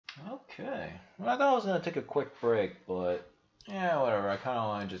Okay. Well, I thought I was going to take a quick break, but yeah, whatever. I kind of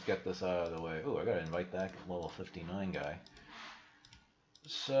want to just get this out of the way. Ooh, I got to invite that level 59 guy.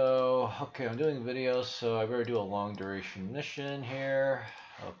 So, okay, I'm doing videos, so I better do a long duration mission here.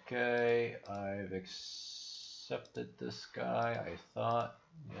 Okay, I've accepted this guy, I thought.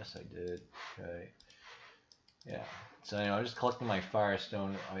 Yes, I did. Okay. Yeah. So anyway, I'm just collecting my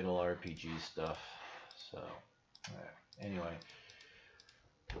Firestone Idle RPG stuff. So, anyway.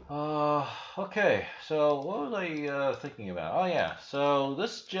 Okay, so what was I thinking about? Oh yeah, so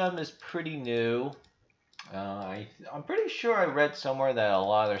this gem is pretty new. I'm pretty sure I read somewhere that a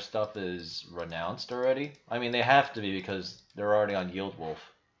lot of their stuff is renounced already. I mean, they have to be because they're already on yieldwolf,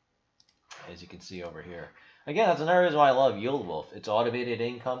 as you can see over here. Again, that's another reason why I love yieldwolf. It's automated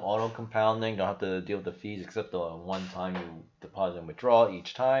income, auto compounding, don't have to deal with the fees except the one time you deposit and withdraw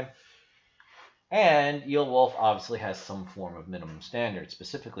each time. And yieldwolf obviously has some form of minimum standard,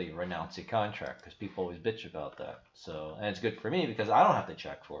 specifically renounce a contract, because people always bitch about that. So, and it's good for me because I don't have to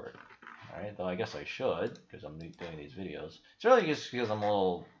check for it. Alright, though I guess I should, because I'm doing these videos. It's really just because I'm a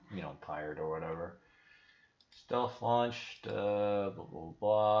little, tired or whatever. Stealth launched, blah, blah,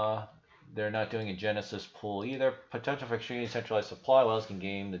 blah. They're not doing a Genesis pool either. Potential for extremely centralized supply. Whales can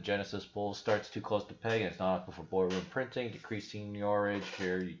game the Genesis pool. Starts too close to peg and it's not optimal for boardroom printing. Decreasing seigniorage,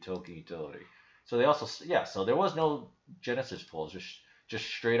 share utility. So they also, yeah, so there was no Genesis pools. Just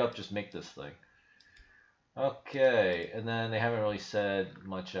straight up just make this thing. Okay, and then they haven't really said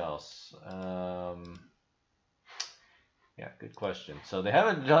much else. Yeah, good question. So they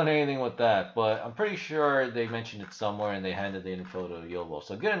haven't done anything with that, but I'm pretty sure they mentioned it somewhere and they handed the info to yieldwolf.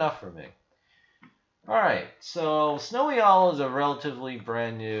 So good enough for me. Alright, so Snowyowl is a relatively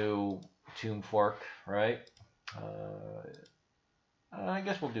brand new tomb fork, right? I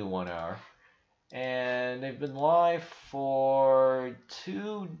guess we'll do 1 hour. And they've been live for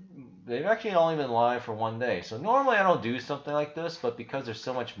they've actually only been live for 1 day. So normally I don't do something like this, but because there's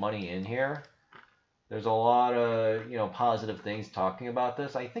so much money in here, there's a lot of, positive things talking about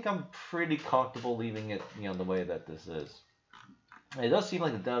this. I think I'm pretty comfortable leaving it, the way that this is. It does seem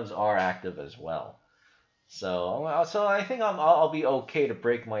like the devs are active as well. So I think I'll be okay to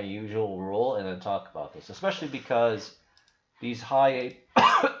break my usual rule and then talk about this, especially because these high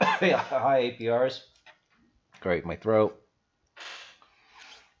APRs. Great, my throat.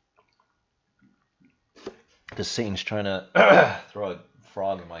 Because Satan's trying to throw a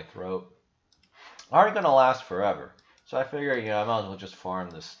frog in my throat. Aren't going to last forever. So I figure, I might as well just farm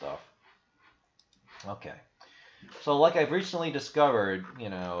this stuff. Okay. So like I've recently discovered,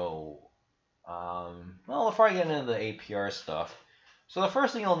 well, before I get into the APR stuff, so the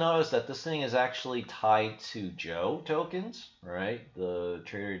first thing you'll notice that this thing is actually tied to Joe tokens, right? The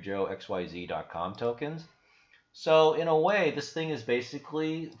TraderJoeXYZ.com tokens. So in a way, this thing is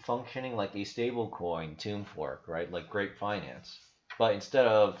basically functioning like a stablecoin tomb fork, right? Like Great Finance. But instead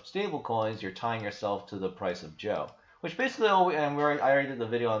of stablecoins, you're tying yourself to the price of Joe. Which basically, I already did the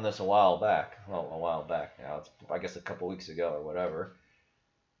video on this a while back. Well, a while back now. It's, I guess a couple weeks ago or whatever.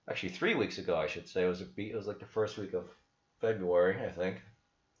 Actually, 3 weeks ago, I should say. It was like the first week of February, I think.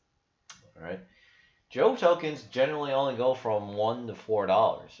 All right. Joe tokens generally only go from $1 to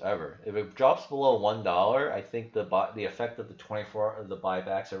 $4 ever. If it drops below $1, I think the effect of the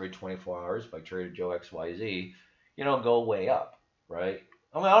buybacks every 24 hours by Trader Joe XYZ, go way up, right?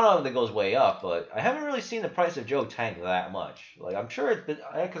 I mean, I don't know if it goes way up, but I haven't really seen the price of Joe tank that much. Like, I'm sure it's been,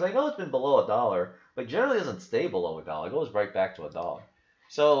 because I know it's been below $1, but generally it doesn't stay below $1. It goes right back to $1.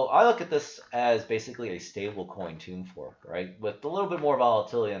 So I look at this as basically a stablecoin tomb fork, right? With a little bit more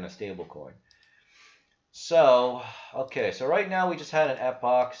volatility than a stablecoin. So, okay, so right now we just had an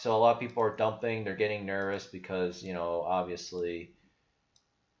epoch, so a lot of people are dumping. They're getting nervous because, obviously,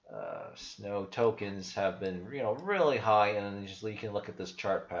 Snow tokens have been, really high, and then you can look at this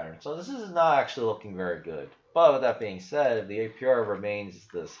chart pattern. So this is not actually looking very good. But with that being said, if the APR remains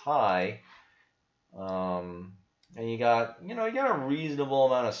this high, and you got a reasonable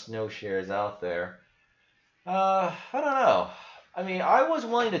amount of Snow shares out there, I don't know. I mean, I was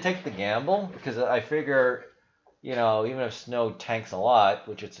willing to take the gamble because I figure, even if Snow tanks a lot,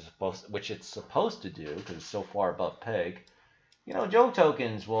 which it's supposed to do because it's so far above peg, Joe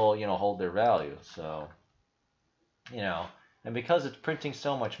tokens will, hold their value. So, and because it's printing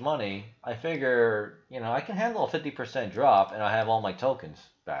so much money, I figure, I can handle a 50% drop and I have all my tokens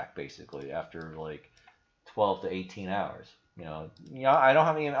back basically after like 12 to 18 hours. I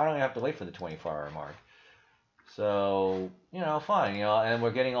don't even have to wait for the 24-hour mark. So, fine, and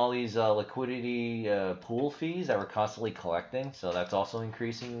we're getting all these liquidity pool fees that we're constantly collecting. So that's also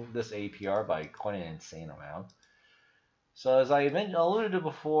increasing this APR by quite an insane amount. So as I alluded to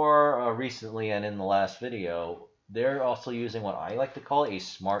before recently and in the last video, they're also using what I like to call a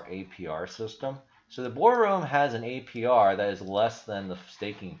smart APR system. So the Boardroom has an APR that is less than the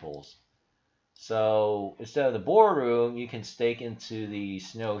staking pools. So instead of the Boardroom, you can stake into the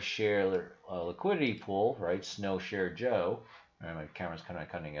Sno-Share liquidity pool, right? Sno-Joe. Right, my camera's kind of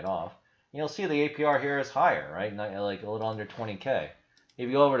cutting it off. You'll see the APR here is higher, right? Like a little under 20K. If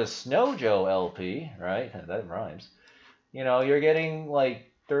you go over to Sno-Joe LP, right? That rhymes. You're getting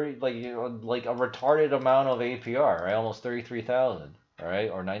like 30, like a retarded amount of APR, right? Almost 33,000,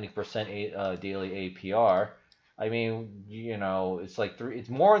 right? Or 90% daily APR. I mean, it's like it's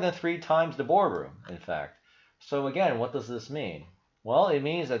more than 3 times the Boardroom, in fact. So again, what does this mean? Well, it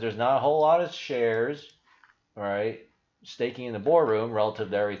means that there's not a whole lot of shares, right, staking in the Boardroom relative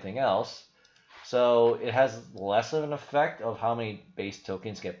to everything else. So it has less of an effect of how many base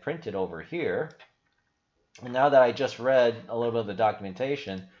tokens get printed over here. And now that I just read a little bit of the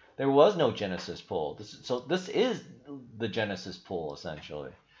documentation, there was no Genesis pool. So this is the Genesis pool,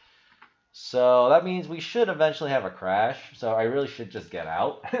 essentially. So that means we should eventually have a crash. So I really should just get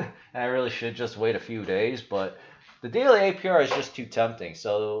out. And I really should just wait a few days. But the daily APR is just too tempting.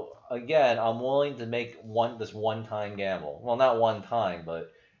 So again, I'm willing to make this one-time gamble. Well, not one time,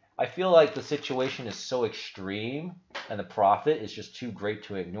 but I feel like the situation is so extreme and the profit is just too great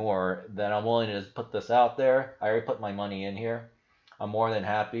to ignore that I'm willing to just put this out there. I already put my money in here. I'm more than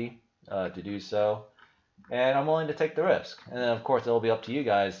happy to do so. And I'm willing to take the risk. And then, of course, it'll be up to you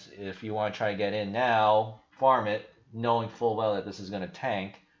guys if you want to try to get in now, farm it, knowing full well that this is going to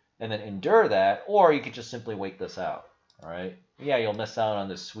tank, and then endure that, or you could just simply wait this out. All right? Yeah, you'll miss out on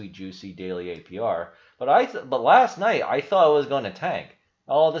this sweet, juicy daily APR. But last night, I thought it was going to tank.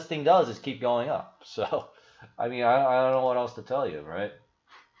 All this thing does is keep going up. So, I mean, I don't know what else to tell you, right?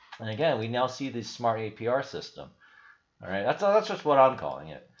 And again, we now see this smart APR system. All right? That's just what I'm calling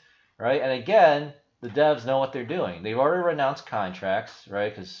it. Right? And again, the devs know what they're doing. They've already renounced contracts,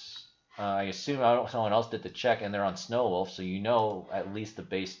 right? Because I assume someone else did the check and they're on Snowyowl, so at least the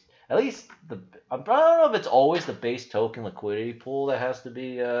base, I don't know if it's always the base token liquidity pool that has to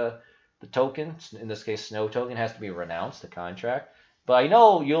be the token. In this case, Snow token has to be renounced, the contract. But I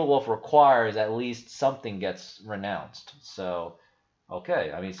know yieldwolf requires at least something gets renounced. So,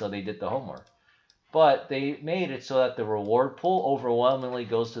 okay, I mean, so they did the homework. But they made it so that the reward pool overwhelmingly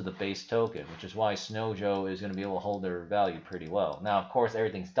goes to the base token, which is why Sno-Joe is going to be able to hold their value pretty well. Now, of course,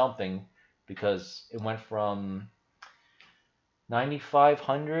 everything's dumping because it went from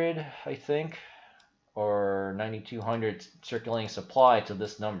 9,500, I think, or 9,200 circulating supply to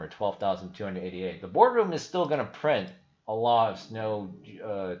this number, 12,288. The Boardroom is still going to print a lot of Sno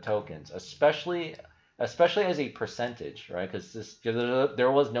tokens, especially as a percentage, right? Because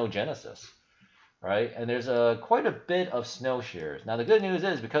there was no Genesis. Right, and there's quite a bit of Sno shares. Now the good news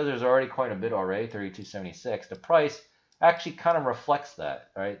is because there's already quite a bit already, 32.76, the price actually kind of reflects that,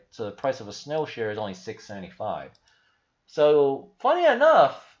 right? So the price of a Sno share is only 6.75. So funny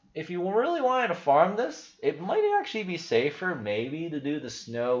enough, if you really wanted to farm this, it might actually be safer maybe to do the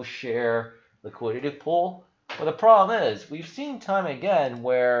Sno share liquidity pool. But the problem is we've seen time again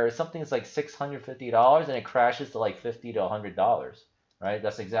where something is like $650 and it crashes to like $50 to $100. Right,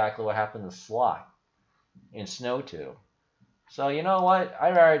 that's exactly what happened to Slot in Sno2. So you know what?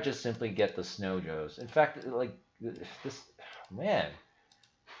 I'd rather just simply get the Sno-Joes. In fact, like this, man,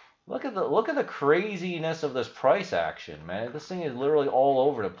 look at the craziness of this price action, man. This thing is literally all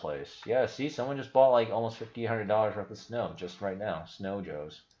over the place. Yeah, see, someone just bought like almost $1,500 worth of Sno just right now.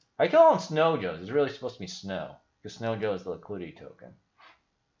 Sno-Joes. I call them Sno-Joes. It's really supposed to be Sno because Sno-Joe is the liquidity token.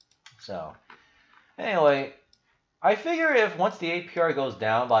 So anyway. I figure if once the APR goes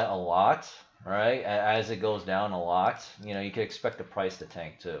down by a lot, right, as it goes down a lot, you could expect the price to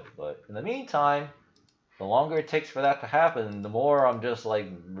tank too. But in the meantime, the longer it takes for that to happen, the more I'm just like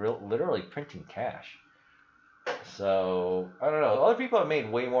literally printing cash. So I don't know. Other people have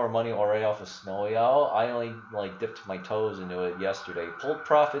made way more money already off of Snowyowl. I only like dipped my toes into it yesterday. Pulled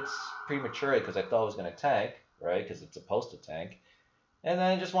profits prematurely because I thought it was going to tank, right? Because it's supposed to tank. And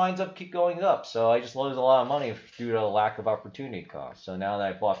then it just winds up keep going up. So I just lose a lot of money due to a lack of opportunity cost. So now that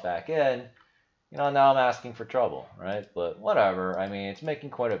I bought back in, now I'm asking for trouble, right? But whatever. I mean, it's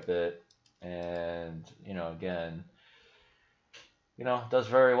making quite a bit. And, again, does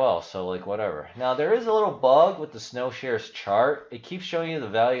very well. So, like, whatever. Now, there is a little bug with the Sno shares chart. It keeps showing you the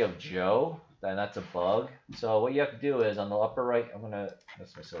value of Joe. And that's a bug. So what you have to do is on the upper right,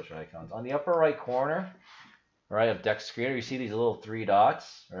 that's my social icons. On the upper right corner, right, of deck screener, you see these little 3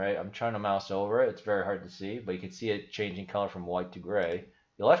 dots, right? I'm trying to mouse over it. It's very hard to see, but you can see it changing color from white to gray.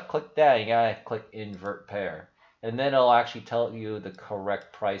 You left click that, and you gotta click invert pair. and then it'll actually tell you the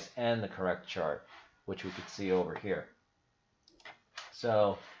correct price and the correct chart, which we could see over here.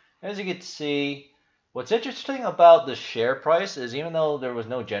 So as you can see, what's interesting about the share price is even though there was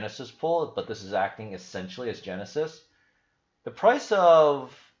no Genesis pool, but this is acting essentially as Genesis, the price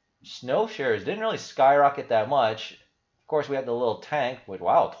of Snow shares didn't really skyrocket that much. Of course, we had the little tank with,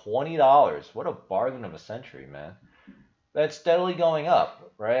 wow, $20. What a bargain of a century, man. That's steadily going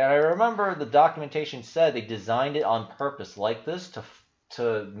up, right? And I remember the documentation said they designed it on purpose like this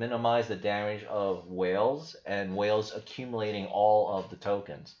to minimize the damage of whales and whales accumulating all of the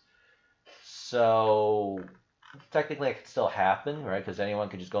tokens. So technically it could still happen, right? Because anyone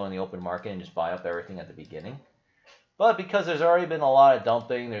could just go in the open market and just buy up everything at the beginning. But because there's already been a lot of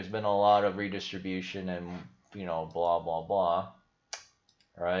dumping, there's been a lot of redistribution and, you know, blah, blah, blah,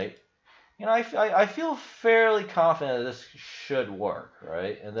 right? You know, I feel fairly confident that this should work,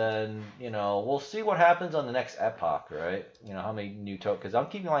 right? And then, you know, we'll see what happens on the next epoch, right? You know, how many new tokens, because I'm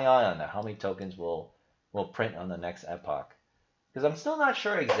keeping my eye on that, how many tokens will print on the next epoch. Because I'm still not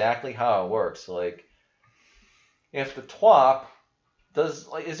sure exactly how it works. Like, if the TWAP does,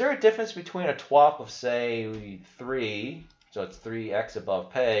 like, is there a difference between a TWAP of, say, 3, so it's 3x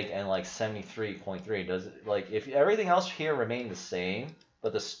above peg, and like 73.3? Does it, like, if everything else here remained the same,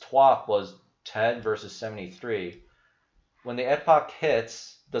 but this TWAP was 10 versus 73, when the epoch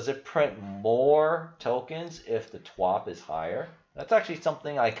hits, does it print more tokens if the TWAP is higher? That's actually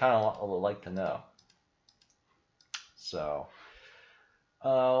something I kind of would like to know. So,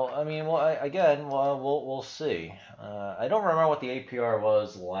 I mean, well, we'll see. I don't remember what the APR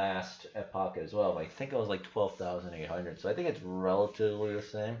was last epoch as well. I think it was like 12,800. So I think it's relatively the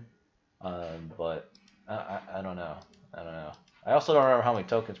same. But I don't know. I also don't remember how many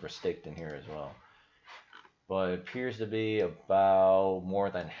tokens were staked in here as well. But it appears to be about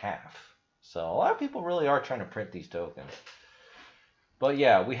more than half. So a lot of people really are trying to print these tokens. But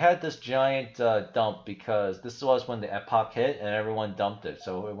yeah, we had this giant dump because this was when the epoch hit and everyone dumped it.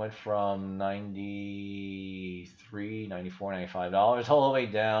 So it went from $93, $94, $95 all the way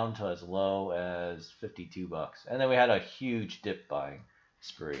down to as low as $52. And then we had a huge dip buying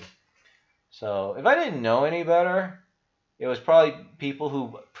spree. So if I didn't know any better, it was probably people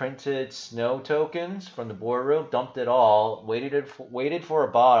who printed Snow tokens from the Boardroom, dumped it all, waited for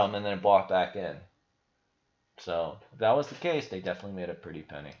a bottom, and then bought back in. So if that was the case, they definitely made a pretty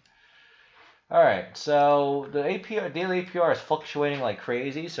penny. All right, so the APR, daily APR is fluctuating like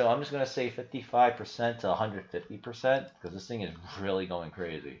crazy. So I'm just going to say 55% to 150% because this thing is really going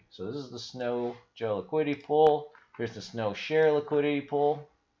crazy. So this is the Sno-Joe liquidity pool. Here's the Sno share liquidity pool.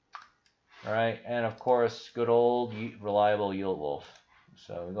 All right, and of course, good old reliable yieldwolf.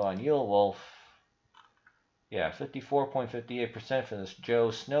 So we go on yieldwolf. Yeah, 54.58% for this Joe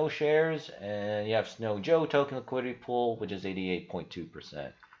Snow shares, and you have Sno-Joe token liquidity pool, which is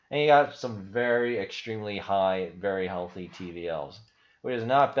 88.2%. And you got some very extremely high, very healthy TVLs, which is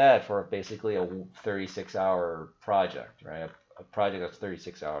not bad for basically a 36-hour project, right? A project that's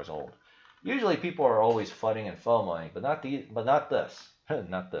 36 hours old. Usually people are always flooding and FOMOing, but not this,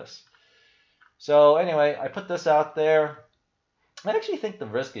 not this. So anyway, I put this out there. I actually think the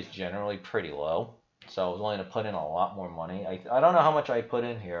risk is generally pretty low. So I was willing to put in a lot more money. I don't know how much I put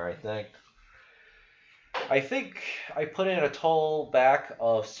in here. I think I put in a total back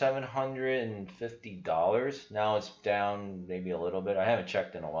of $750. Now it's down maybe a little bit. I haven't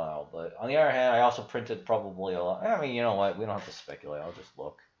checked in a while. But on the other hand, I also printed probably a lot. I mean, you know what? We don't have to speculate. I'll just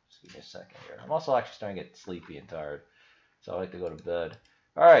look. Just give me a second here. I'm also actually starting to get sleepy and tired. So I like to go to bed.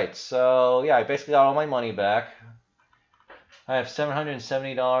 All right, so yeah, I basically got all my money back. I have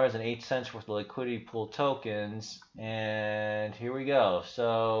 $770.08 worth of liquidity pool tokens, and here we go.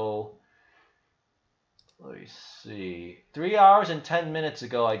 So let me see. 3 hours and 10 minutes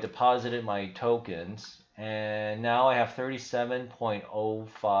ago, I deposited my tokens, and now I have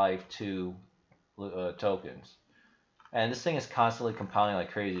 37.052 tokens. And this thing is constantly compounding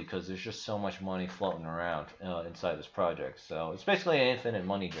like crazy because there's just so much money floating around inside this project. So it's basically an infinite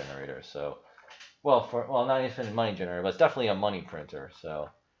money generator. So, well, not infinite money generator, but it's definitely a money printer. So,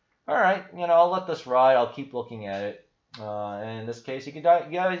 all right, you know, I'll let this ride. I'll keep looking at it. And in this case, you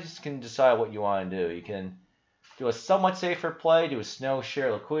guys can decide what you want to do. You can do a somewhat safer play, do a Sno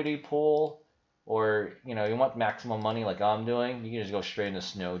share liquidity pool. Or, you know, you want maximum money like I'm doing, you can just go straight into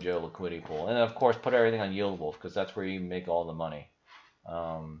Sno-Joe liquidity pool. And then, of course, put everything on yieldwolf because that's where you make all the money.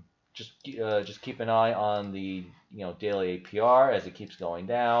 Just keep an eye on the, you know, daily APR as it keeps going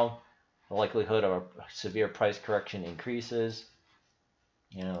down. The likelihood of a severe price correction increases.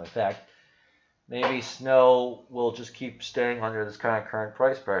 You know, in fact, maybe Snow will just keep staying under this kind of current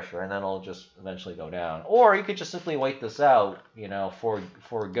price pressure, and then it'll just eventually go down. Or you could just simply wait this out, you know,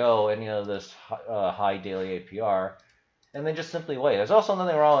 forego any of this high daily APR, and then just simply wait. There's also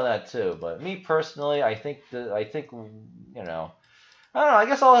nothing wrong with that too. But me personally, I think you know, I don't know. I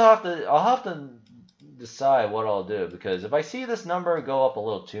guess I'll have to decide what I'll do, because if I see this number go up a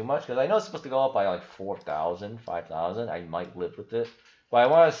little too much, because I know it's supposed to go up by like 4,000, 5,000, I might live with it. But I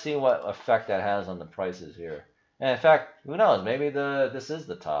want to see what effect that has on the prices here. And in fact, who knows? Maybe this is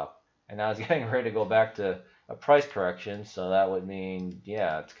the top, and now it's getting ready to go back to a price correction. So that would mean,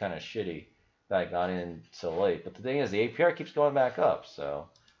 yeah, it's kind of shitty that I got in so late. But the thing is, the APR keeps going back up, so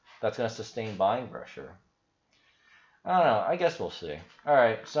that's going to sustain buying pressure. I don't know. I guess we'll see. All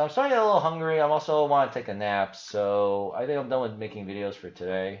right, so I'm starting to get a little hungry. I also want to take a nap, so I think I'm done with making videos for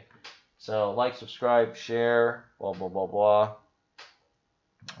today. So like, subscribe, share, blah blah blah blah.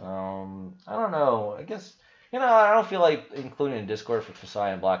 I don't know. I guess, you know, I don't feel like including a Discord for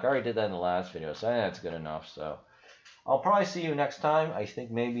Kasai and Black. I already did that in the last video, so I think that's good enough. So I'll probably see you next time. I think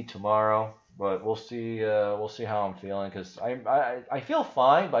maybe tomorrow, but we'll see. We'll see how I'm feeling, because I feel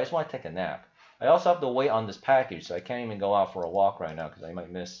fine, but I just want to take a nap. I also have to wait on this package, so I can't even go out for a walk right now because I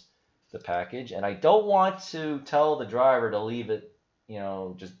might miss the package. And I don't want to tell the driver to leave it, you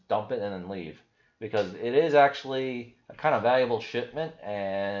know, just dump it and then leave, because it is actually a kind of valuable shipment,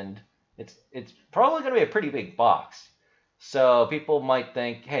 and it's probably going to be a pretty big box. So people might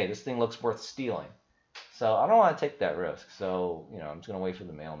think, hey, this thing looks worth stealing. So I don't want to take that risk. So, you know, I'm just going to wait for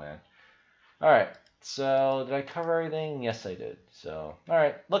the mailman. All right. So did I cover everything? Yes, I did. So, all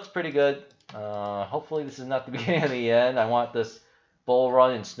right. Looks pretty good. Hopefully this is not the beginning of the end. I want this bull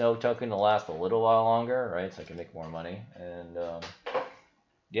run in Snow token to last a little while longer, right? So I can make more money. And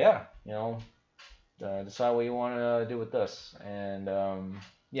yeah, you know, decide what you want to do with this. And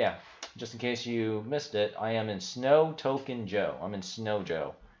yeah, just in case you missed it, I am in Snow Token Joe. I'm in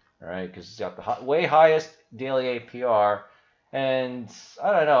Sno-Joe, all right, because it's got the way highest daily APR. And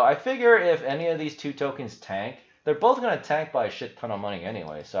I don't know. I figure if any of these two tokens tank, they're both going to tank by a shit ton of money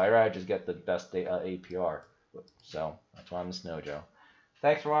anyway. So I'd rather just get the best APR. So that's why I'm in Sno-Joe.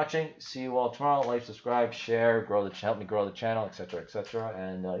 Thanks for watching. See you all tomorrow. Like, subscribe, share, help me grow the channel, etc., etc.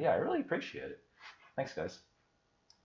 And yeah, I really appreciate it. Thanks, guys.